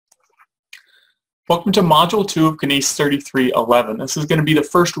Welcome to Module 2 of Kines 3311. This is going to be the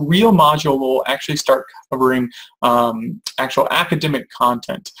first real module we'll actually start covering actual academic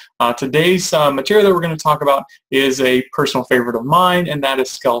content. Today's material that we're going to talk about is a personal favorite of mine, and that is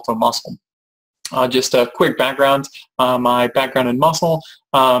skeletal muscle. Just a quick background. My background in muscle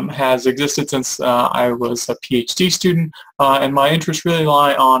has existed since I was a PhD student, and my interests really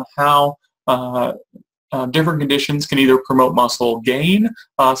lie on how different conditions can either promote muscle gain,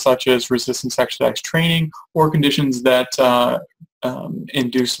 such as resistance exercise training, or conditions that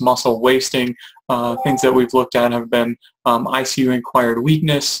induce muscle wasting. Things that we've looked at have been ICU-acquired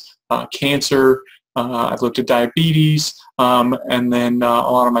weakness, cancer. I've looked at diabetes, and then a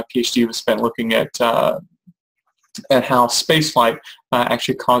lot of my PhD was spent looking at how spaceflight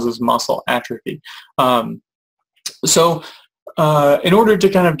actually causes muscle atrophy. In order to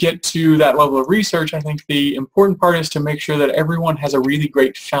kind of get to that level of research, I think the important part is to make sure that everyone has a really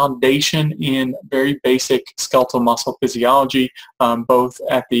great foundation in very basic skeletal muscle physiology, both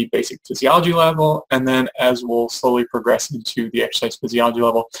at the basic physiology level and then as we'll slowly progress into the exercise physiology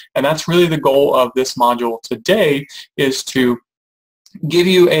level. And that's really the goal of this module today, is to give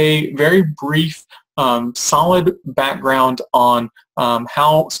you a very brief solid background on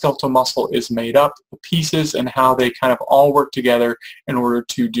how skeletal muscle is made up, the pieces, and how they kind of all work together in order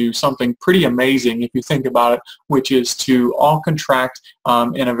to do something pretty amazing, if you think about it, which is to all contract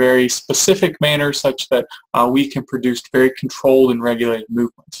in a very specific manner such that we can produce very controlled and regulated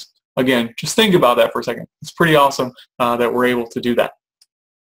movements. Again, just think about that for a second. It's pretty awesome that we're able to do that.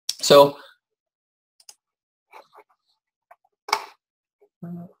 So,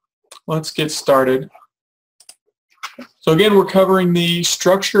 let's get started. So again, we're covering the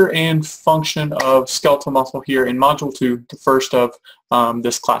structure and function of skeletal muscle here in Module 2, the first of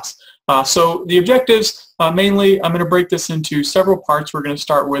this class. So the objectives, mainly, I'm going to break this into several parts. We're going to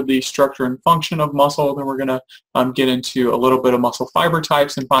start with the structure and function of muscle, then we're going to get into a little bit of muscle fiber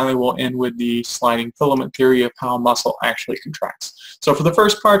types, and finally we'll end with the sliding filament theory of how muscle actually contracts. So for the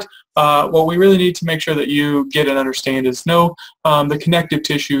first part, what we really need to make sure that you get and understand is the connective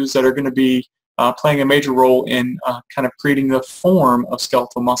tissues that are going to be playing a major role in kind of creating the form of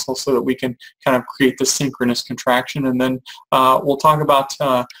skeletal muscle so that we can kind of create the synchronous contraction. And then we'll talk about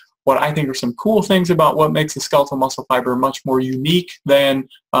what I think are some cool things about what makes a skeletal muscle fiber much more unique than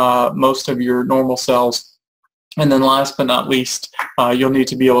most of your normal cells. And then last but not least, you'll need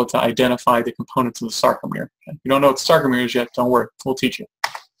to be able to identify the components of the sarcomere. If you don't know what the sarcomere is yet, don't worry, we'll teach you.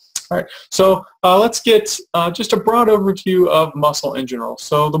 All right, so let's get just a broad overview of muscle in general.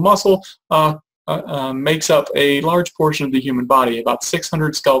 So the muscle makes up a large portion of the human body. About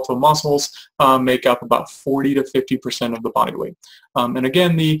 600 skeletal muscles make up about 40 to 50% of the body weight. And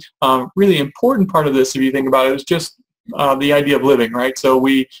again, the really important part of this, if you think about it, is just the idea of living, right? So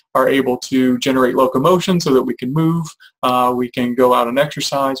we are able to generate locomotion so that we can move, we can go out and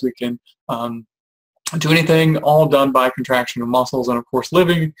exercise, we can do anything, all done by contraction of muscles, and of course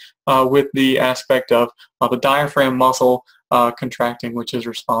living with the aspect of the diaphragm muscle contracting, which is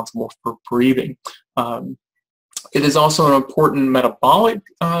responsible for breathing. It is also an important metabolic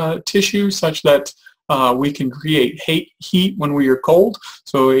tissue, such that we can create heat when we are cold.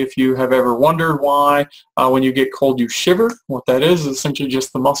 So if you have ever wondered why when you get cold you shiver, what that is essentially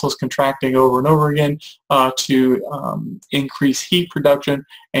just the muscles contracting over and over again to increase heat production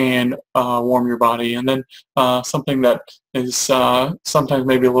and warm your body. And then something that is sometimes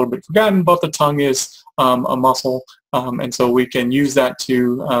maybe a little bit forgotten, but the tongue is a muscle, and so we can use that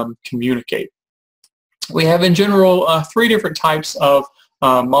to communicate. We have in general 3 different types of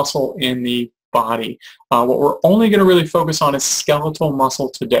muscle in the body. What we're only going to really focus on is skeletal muscle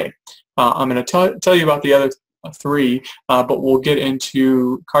today. I'm going to tell you about the other 3, but we'll get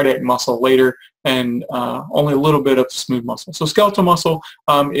into cardiac muscle later, and only a little bit of smooth muscle. So skeletal muscle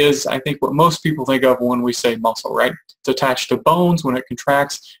is, I think, what most people think of when we say muscle, right? It's attached to bones. When it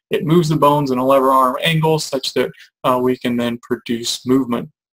contracts, it moves the bones in a lever arm angle such that we can then produce movement.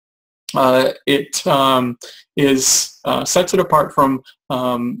 It sets it apart from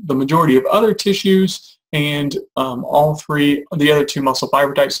the majority of other tissues, and the other 2 muscle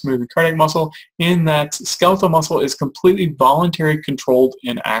fiber types, smooth and cardiac muscle, in that skeletal muscle is completely voluntary, controlled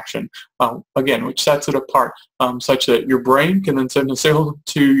in action, again, which sets it apart, such that your brain can then send a signal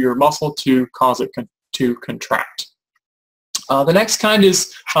to your muscle to cause it to contract. The next kind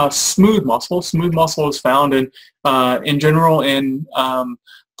is smooth muscle. Smooth muscle is found in general in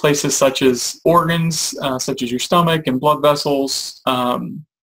places such as organs, such as your stomach and blood vessels,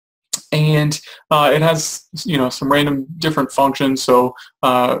 and it has some random different functions. So,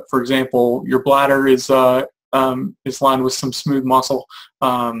 for example, your bladder is lined with some smooth muscle.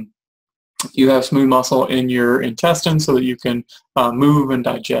 You have smooth muscle in your intestines so that you can move and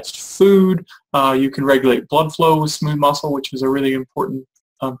digest food. You can regulate blood flow with smooth muscle, which is a really important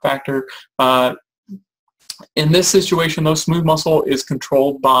factor. In this situation, though, smooth muscle is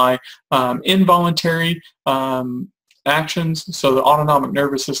controlled by involuntary actions, so the autonomic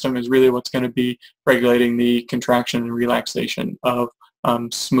nervous system is really what's going to be regulating the contraction and relaxation of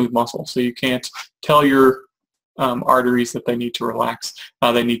smooth muscle. So you can't tell your arteries that they need to relax.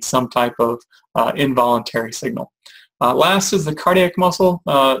 They need some type of involuntary signal. Last is the cardiac muscle.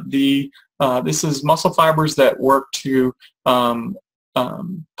 This is muscle fibers that work to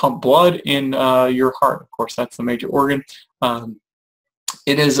pump blood in your heart. Of course, that's the major organ.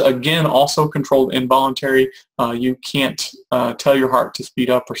 It is, again, also controlled involuntary. You can't tell your heart to speed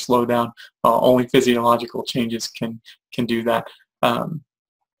up or slow down. Only physiological changes can do that.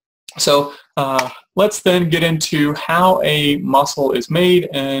 So let's then get into how a muscle is made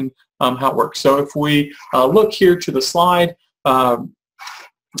and how it works. So if we look here to the slide,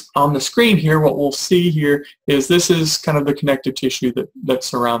 on the screen here, what we'll see here is this is kind of the connective tissue that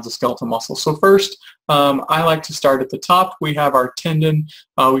surrounds the skeletal muscle. So first, I like to start at the top. We have our tendon.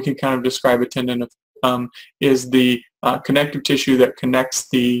 We can kind of describe a tendon is the connective tissue that connects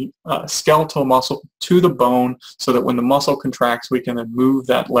the skeletal muscle to the bone so that when the muscle contracts, we can then move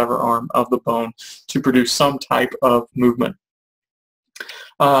that lever arm of the bone to produce some type of movement.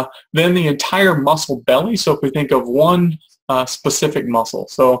 Then the entire muscle belly. So if we think of one specific muscle,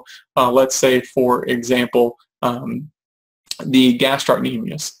 so let's say, for example, the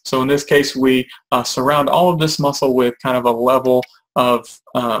gastrocnemius. So in this case, we surround all of this muscle with kind of a level of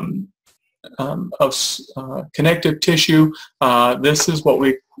connective tissue. This is what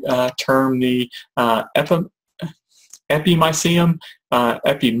we term the epimysium.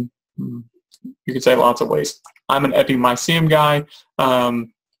 You can say lots of ways. I'm an epimysium guy.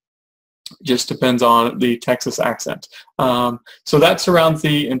 Just depends on the Texas accent. So that surrounds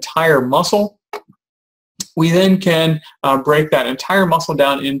the entire muscle. We then can break that entire muscle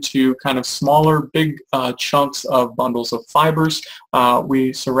down into kind of smaller, big chunks of bundles of fibers.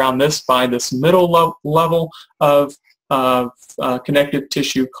 We surround this by this middle level of connective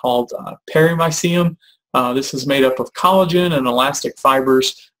tissue called perimysium. This is made up of collagen and elastic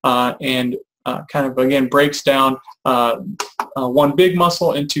fibers and kind of, again, breaks down one big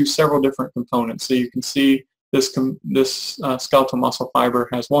muscle into several different components. So you can see this skeletal muscle fiber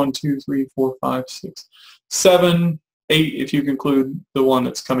has 1, 2, 3, 4, 5, 6, 7, 8, if you include the one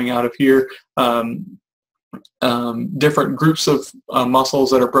that's coming out of here. Different groups of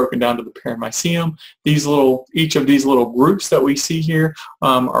muscles that are broken down to the perimysium. Each of these little groups that we see here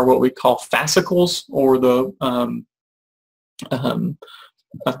are what we call fascicles, or the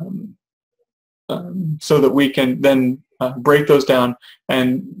so that we can then break those down,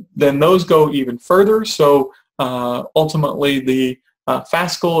 and then those go even further. So ultimately, the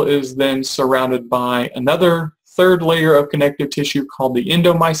fascicle is then surrounded by another third layer of connective tissue called the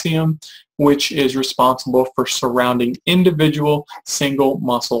endomysium, which is responsible for surrounding individual single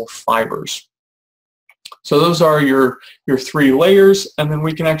muscle fibers. So those are your three layers, and then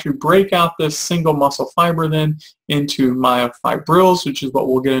we can actually break out this single muscle fiber then into myofibrils, which is what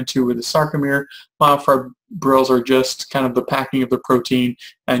we'll get into with the sarcomere. Myofibrils are just kind of the packing of the protein,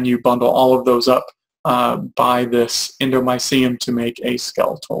 and you bundle all of those up by this endomysium to make a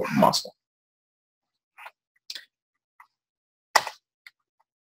skeletal muscle.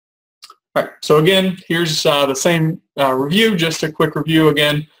 All right, so again, here's the same review, just a quick review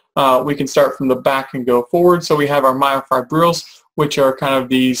again. We can start from the back and go forward. So we have our myofibrils, which are kind of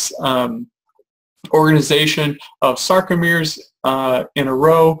these organization of sarcomeres in a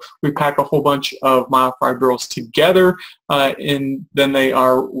row. We pack a whole bunch of myofibrils together, and then they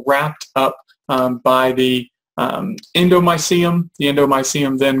are wrapped up by the endomysium. The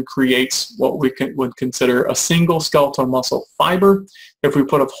endomysium then creates what we would consider a single skeletal muscle fiber. If we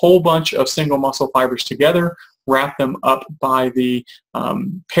put a whole bunch of single muscle fibers together, wrap them up by the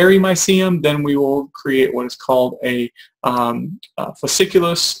perimysium, then we will create what is called a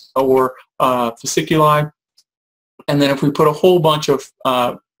fasciculus or fasciculi. And then if we put a whole bunch of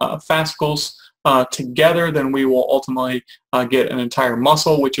fascicles together, then we will ultimately get an entire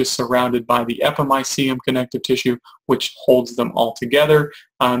muscle, which is surrounded by the epimysium connective tissue, which holds them all together.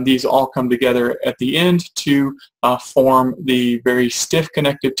 These all come together at the end to form the very stiff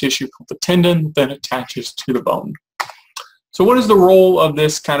connective tissue called the tendon that attaches to the bone. So what is the role of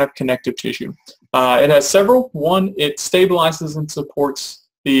this kind of connective tissue? It has several. One, it stabilizes and supports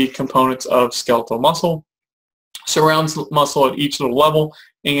the components of skeletal muscle, surrounds muscle at each little level,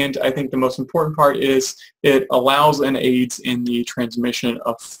 and I think the most important part is it allows and aids in the transmission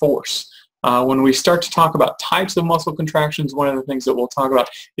of force. When we start to talk about types of muscle contractions, one of the things that we'll talk about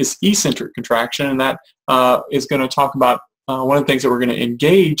is eccentric contraction, and that is going to talk about one of the things that we're going to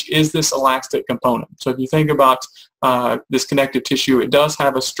engage is this elastic component. So if you think about this connective tissue, it does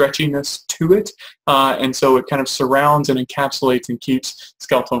have a stretchiness to it, and so it kind of surrounds and encapsulates and keeps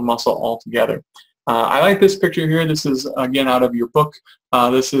skeletal muscle all together. I like this picture here. This is, again, out of your book.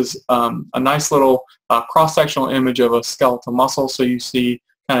 This is a nice little cross-sectional image of a skeletal muscle. So you see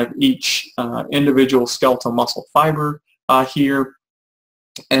kind of each individual skeletal muscle fiber here,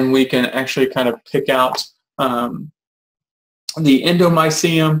 and we can actually kind of pick out the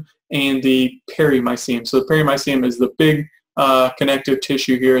endomysium and the perimysium. So the perimysium is the big connective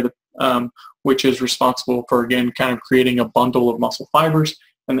tissue here, which is responsible for, again, kind of creating a bundle of muscle fibers.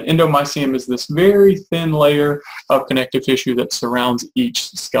 And the endomysium is this very thin layer of connective tissue that surrounds each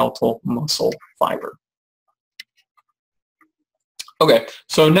skeletal muscle fiber. Okay,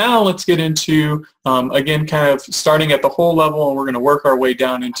 so now let's get into, again, kind of starting at the whole level, and we're going to work our way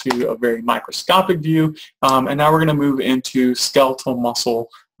down into a very microscopic view. And now we're going to move into skeletal muscle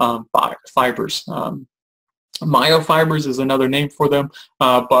fibers. Myofibers is another name for them,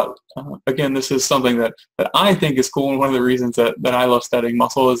 but again, this is something that I think is cool, and one of the reasons that I love studying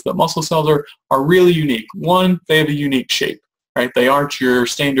muscle is that muscle cells are really unique. One, they have a unique shape, right? They aren't your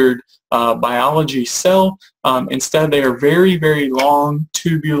standard biology cell. Instead, they are very, very long,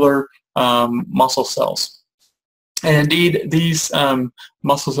 tubular muscle cells. And indeed, these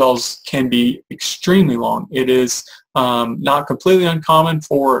muscle cells can be extremely long. It is not completely uncommon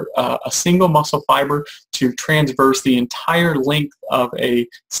for a single muscle fiber to transverse the entire length of a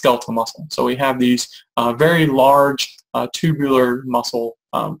skeletal muscle. So we have these very large tubular muscle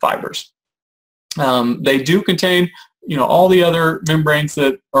fibers. They do contain, all the other membranes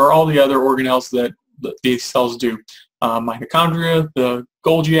or all the other organelles that these cells do. Mitochondria, the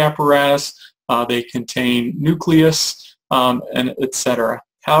Golgi apparatus, they contain nucleus, and etc.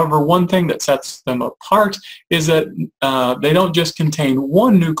 However, one thing that sets them apart is that they don't just contain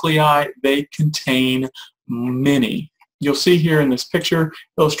one nuclei, they contain many. You'll see here in this picture,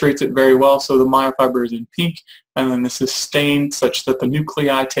 illustrates it very well. So the myofiber is in pink, and then this is stained such that the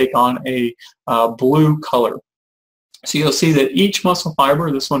nuclei take on a blue color. So you'll see that each muscle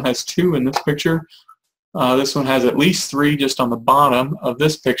fiber, this one has 2 in this picture, this one has at least 3 just on the bottom of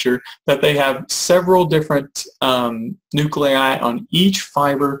this picture, that they have several different nuclei on each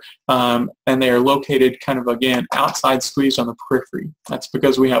fiber, and they are located kind of, again, outside squeezed on the periphery. That's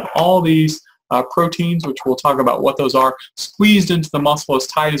because we have all these proteins, which we'll talk about what those are, squeezed into the muscle as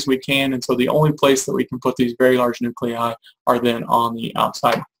tight as we can, and so the only place that we can put these very large nuclei are then on the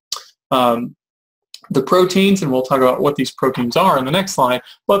outside. The proteins, and we'll talk about what these proteins are in the next slide,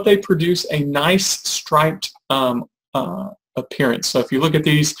 but they produce a nice striped appearance. So if you look at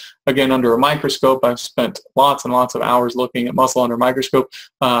these, again, under a microscope, I've spent lots and lots of hours looking at muscle under a microscope.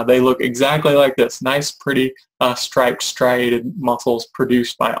 They look exactly like this, nice, pretty, striped, striated muscles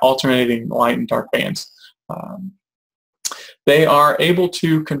produced by alternating light and dark bands. They are able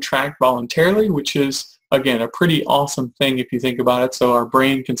to contract voluntarily, which is, again, a pretty awesome thing if you think about it. So our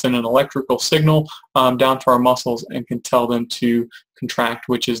brain can send an electrical signal down to our muscles and can tell them to contract,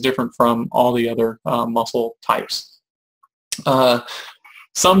 which is different from all the other muscle types.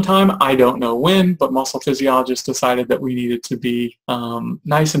 Sometime, I don't know when, but muscle physiologists decided that we needed to be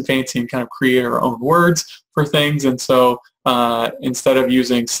nice and fancy and kind of create our own words for things. And so instead of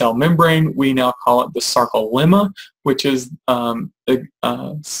using cell membrane, we now call it the sarcolemma, which is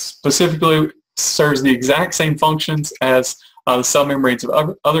specifically serves the exact same functions as the cell membranes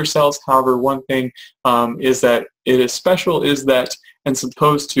of other cells. However, one thing is that it is special is that, and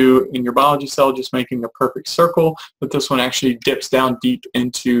opposed to in your biology cell just making a perfect circle, that this one actually dips down deep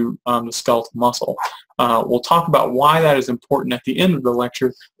into the skeletal muscle. We'll talk about why that is important at the end of the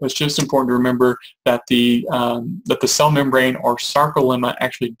lecture, but it's just important to remember that the cell membrane or sarcolemma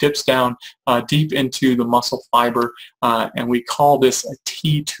actually dips down deep into the muscle fiber, and we call this a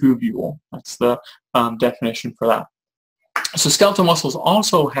T-tubule. That's the definition for that. So skeletal muscles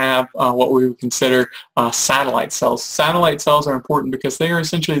also have what we would consider satellite cells. Satellite cells are important because they are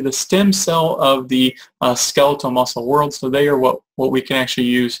essentially the stem cell of the skeletal muscle world. So they are what we can actually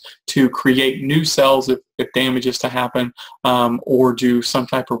use to create new cells if damage is to happen, or do some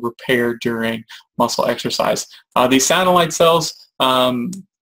type of repair during muscle exercise. These satellite cells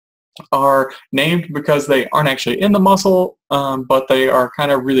are named because they aren't actually in the muscle, but they are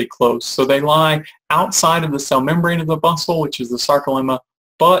kind of really close. So they lie outside of the cell membrane of the muscle, which is the sarcolemma,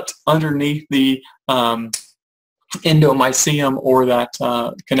 but underneath the endomysium, or that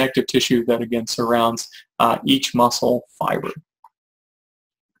connective tissue that, again, surrounds each muscle fiber.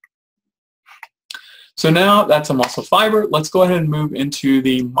 So now that's a muscle fiber. Let's go ahead and move into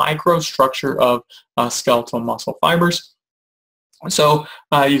the microstructure of skeletal muscle fibers. So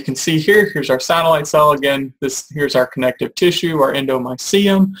you can see here's our satellite cell. Again, here's our connective tissue, our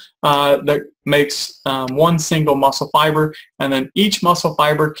endomysium, that makes one single muscle fiber. And then each muscle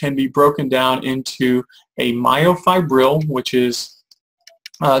fiber can be broken down into a myofibril, which is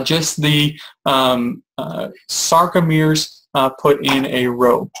just the sarcomeres put in a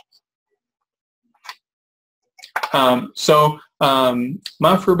row.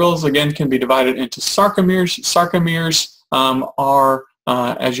 Myofibrils, again, can be divided into sarcomeres. Sarcomeres are,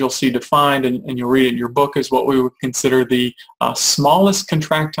 as you'll see defined, and you'll read it in your book, is what we would consider the smallest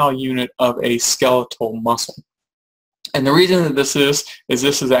contractile unit of a skeletal muscle. And the reason that this is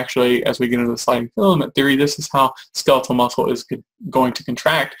this is actually, as we get into the sliding filament theory, this is how skeletal muscle is going to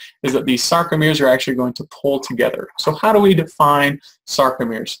contract, is that these sarcomeres are actually going to pull together. So how do we define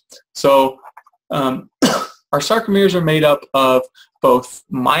sarcomeres? So our sarcomeres are made up of both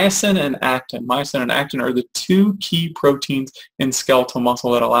myosin and actin. Myosin and actin are the two key proteins in skeletal muscle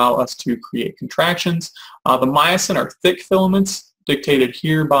that allow us to create contractions. The myosin are thick filaments, dictated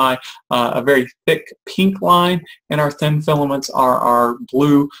here by a very thick pink line, and our thin filaments are our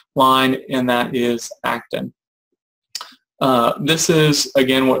blue line, and that is actin. This is,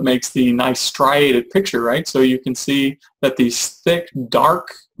 again, what makes the nice striated picture, right? So you can see that these thick,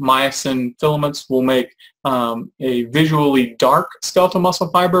 dark myosin filaments will make a visually dark skeletal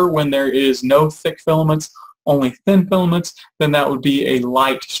muscle fiber. When there is no thick filaments, only thin filaments, then that would be a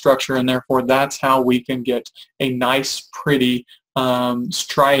light structure, and therefore that's how we can get a nice, pretty,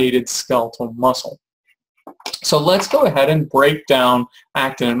 striated skeletal muscle. So let's go ahead and break down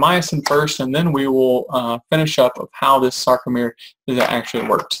actin and myosin first, and then we will finish up of how this sarcomere actually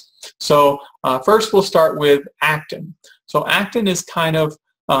works. So first we'll start with actin. So actin is kind of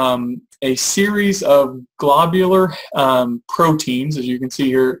a series of globular proteins, as you can see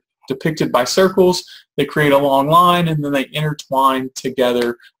here depicted by circles. They create a long line, and then they intertwine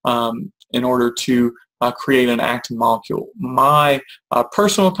together in order to create an actin molecule. My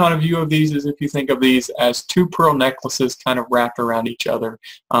personal kind of view of these is if you think of these as two pearl necklaces kind of wrapped around each other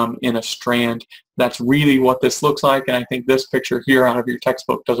in a strand. That's really what this looks like, and I think this picture here out of your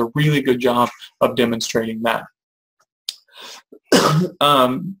textbook does a really good job of demonstrating that.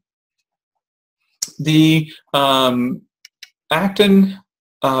 The actin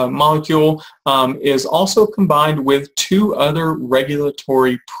molecule is also combined with two other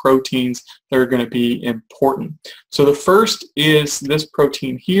regulatory proteins that are going to be important. So the first is this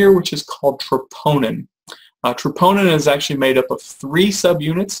protein here, which is called troponin. Troponin is actually made up of three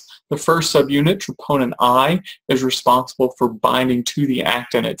subunits. The first subunit, troponin I, is responsible for binding to the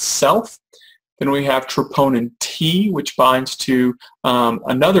actin itself. Then we have troponin T, which binds to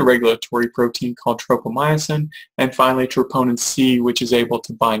another regulatory protein called tropomyosin. And finally, troponin C, which is able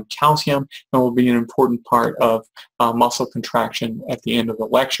to bind calcium and will be an important part of muscle contraction at the end of the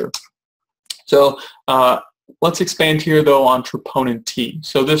lecture. So let's expand here, though, on troponin T.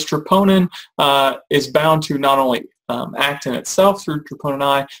 So this troponin is bound to not only actin itself through troponin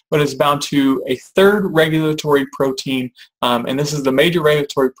I, but is bound to a third regulatory protein, and this is the major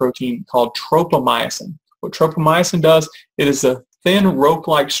regulatory protein called tropomyosin. What tropomyosin does, it is a thin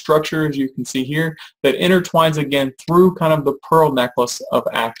rope-like structure, as you can see here, that intertwines again through kind of the pearl necklace of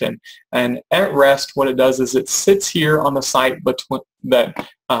actin. And at rest, what it does is it sits here on the site between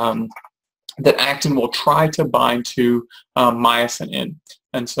that actin will try to bind to myosin in.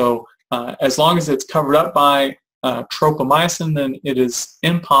 And so as long as it's covered up by tropomyosin, then it is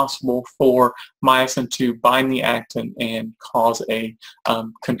impossible for myosin to bind the actin and cause a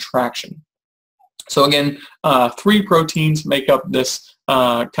contraction. So again, three proteins make up this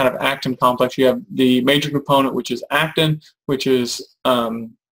kind of actin complex. You have the major component, which is actin, which is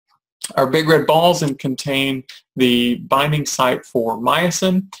our big red balls and contain the binding site for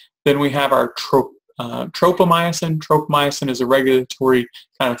myosin. Then we have our tropomyosin. Tropomyosin is a regulatory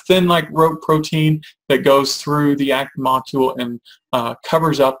kind of thin like rope protein that goes through the actin molecule and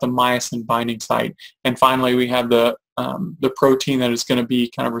covers up the myosin binding site. And finally, we have the protein that is going to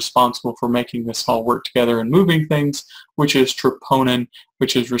be kind of responsible for making this all work together and moving things, which is troponin,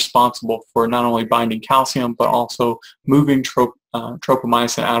 which is responsible for not only binding calcium but also moving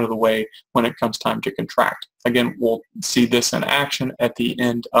tropomyosin out of the way when it comes time to contract. Again, we'll see this in action at the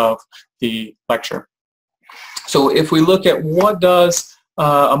end of the lecture. So if we look at what does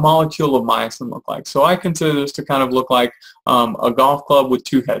a molecule of myosin look like, so I consider this to kind of look like a golf club with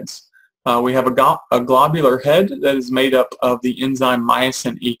two heads. We have a globular head that is made up of the enzyme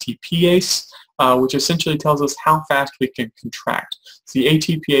myosin ATPase. which essentially tells us how fast we can contract. So the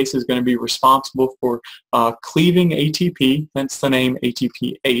ATPase is going to be responsible for cleaving ATP, hence the name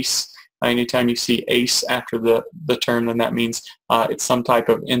ATPase. Anytime you see ACE after the term, then that means it's some type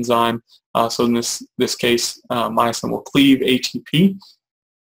of enzyme. So in this case, myosin will cleave ATP.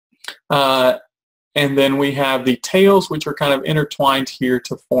 And then we have the tails, which are kind of intertwined here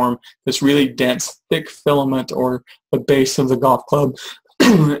to form this really dense, thick filament, or the base of the golf club,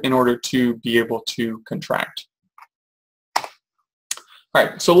 in order to be able to contract. All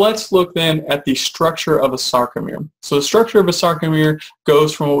right, so let's look then at the structure of a sarcomere. So the structure of a sarcomere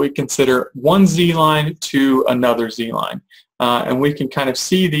goes from what we consider one Z-line to another Z-line. And we can kind of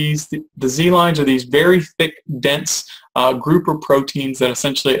see these. The Z-lines are these very thick, dense group of proteins that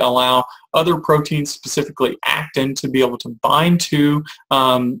essentially allow other proteins, specifically actin, to be able to bind to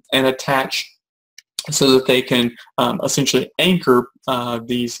and attach so that they can essentially anchor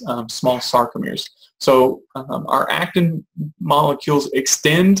these small sarcomeres. So our actin molecules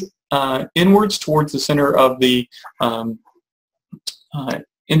extend inwards towards the center of the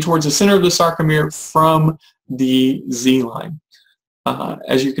sarcomere from the Z-line,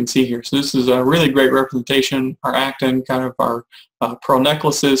 as you can see here. So this is a really great representation. Our actin, kind of our pearl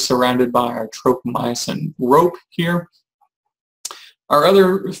necklaces surrounded by our tropomyosin rope here. Our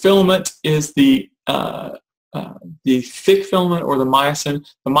other filament is the thick filament, or the myosin.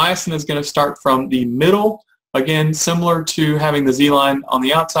 The myosin is going to start from the middle. Again, similar to having the Z-line on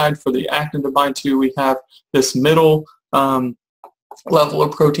the outside for the actin to bind to, we have this middle level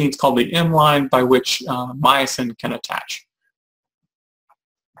of proteins called the M-line, by which myosin can attach.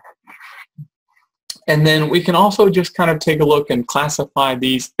 And then we can also just kind of take a look and classify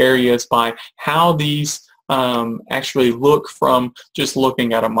these areas by how these actually look from just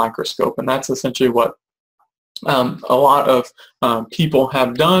looking at a microscope. And that's essentially what a lot of people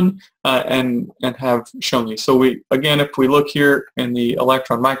have done and have shown these. So again, if we look here in the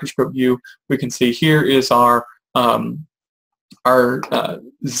electron microscope view, we can see here is our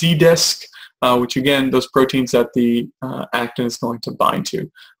Z-disc, which again, those proteins that the actin is going to bind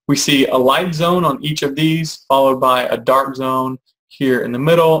to. We see a light zone on each of these, followed by a dark zone here in the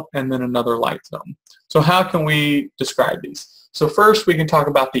middle, and then another light zone. So how can we describe these? So first, we can talk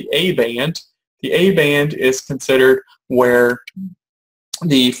about the A band. The A band is considered where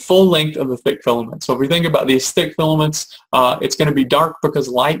the full length of the thick filament. So if we think about these thick filaments, it's going to be dark because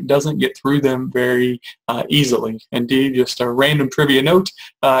light doesn't get through them very easily. Indeed, just a random trivia note,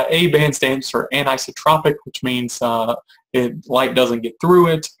 A band stands for anisotropic, which means light doesn't get through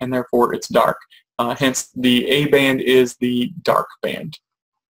it, and therefore it's dark. Hence, the A band is the dark band.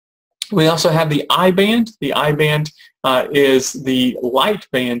 We also have the I band. The I band is the light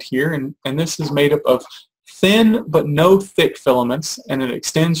band here, and this is made up of thin but no thick filaments, and it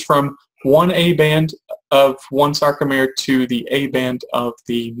extends from one A band of one sarcomere to the A band of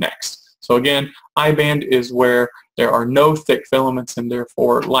the next. So again, I band is where there are no thick filaments, and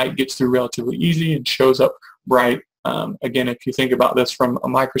therefore light gets through relatively easy and shows up bright. Again, if you think about this from a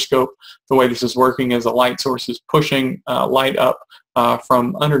microscope, the way this is working is a light source is pushing light up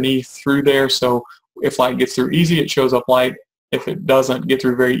from underneath through there. So if light gets through easy, it shows up light. If it doesn't get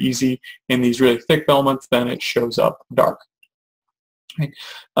through very easy in these really thick filaments, then it shows up dark. Okay.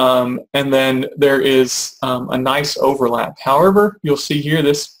 And then there is a nice overlap. However, you'll see here,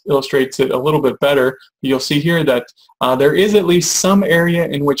 this illustrates it a little bit better. You'll see here that there is at least some area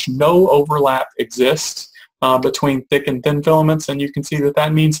in which no overlap exists between thick and thin filaments, and you can see that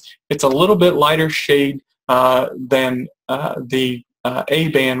that means it's a little bit lighter shade than the A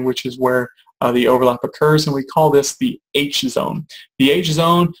band, which is where the overlap occurs, and we call this the H zone. The H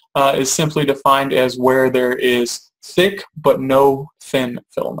zone is simply defined as where there is thick but no thin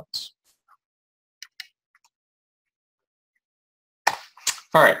filaments.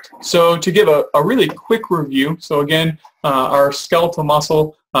 All right, so to give a really quick review, so again, our skeletal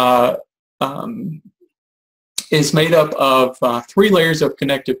muscle is made up of 3 layers of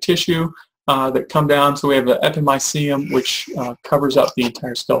connective tissue that come down. So we have the epimysium, which covers up the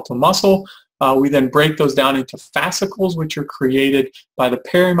entire skeletal muscle. We then break those down into fascicles, which are created by the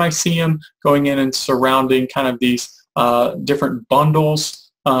perimysium going in and surrounding kind of these different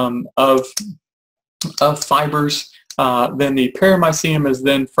bundles of fibers. Then the perimysium is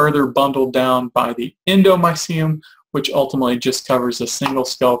then further bundled down by the endomysium, which ultimately just covers a single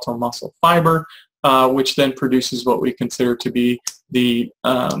skeletal muscle fiber, which then produces what we consider to be the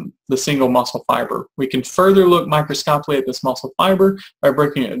single muscle fiber. We can further look microscopically at this muscle fiber by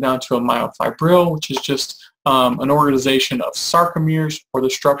breaking it down to a myofibril, which is just an organization of sarcomeres, or the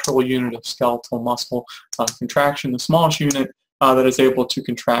structural unit of skeletal muscle contraction, the smallest unit, that is able to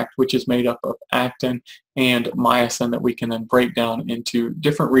contract, which is made up of actin and myosin that we can then break down into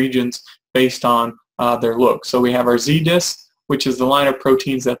different regions based on their look. So we have our Z disc, which is the line of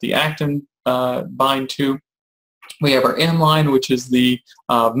proteins that the actin bind to. We have our M line, which is the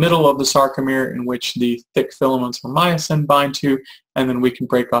middle of the sarcomere in which the thick filaments or myosin bind to, and then we can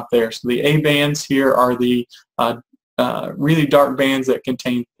break off there. So the A bands here are the really dark bands that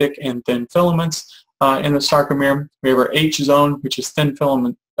contain thick and thin filaments in the sarcomere. We have our H zone, which is thin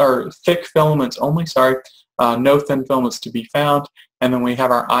filament or thick filaments only. No thin filaments to be found. And then we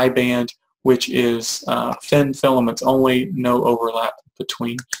have our I band, which is thin filaments only, no overlap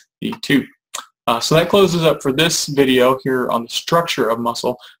between the two. So that closes up for this video here on the structure of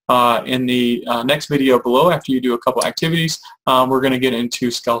muscle. In the next video below, after you do a couple activities, we're going to get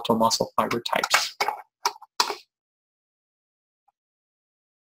into skeletal muscle fiber types.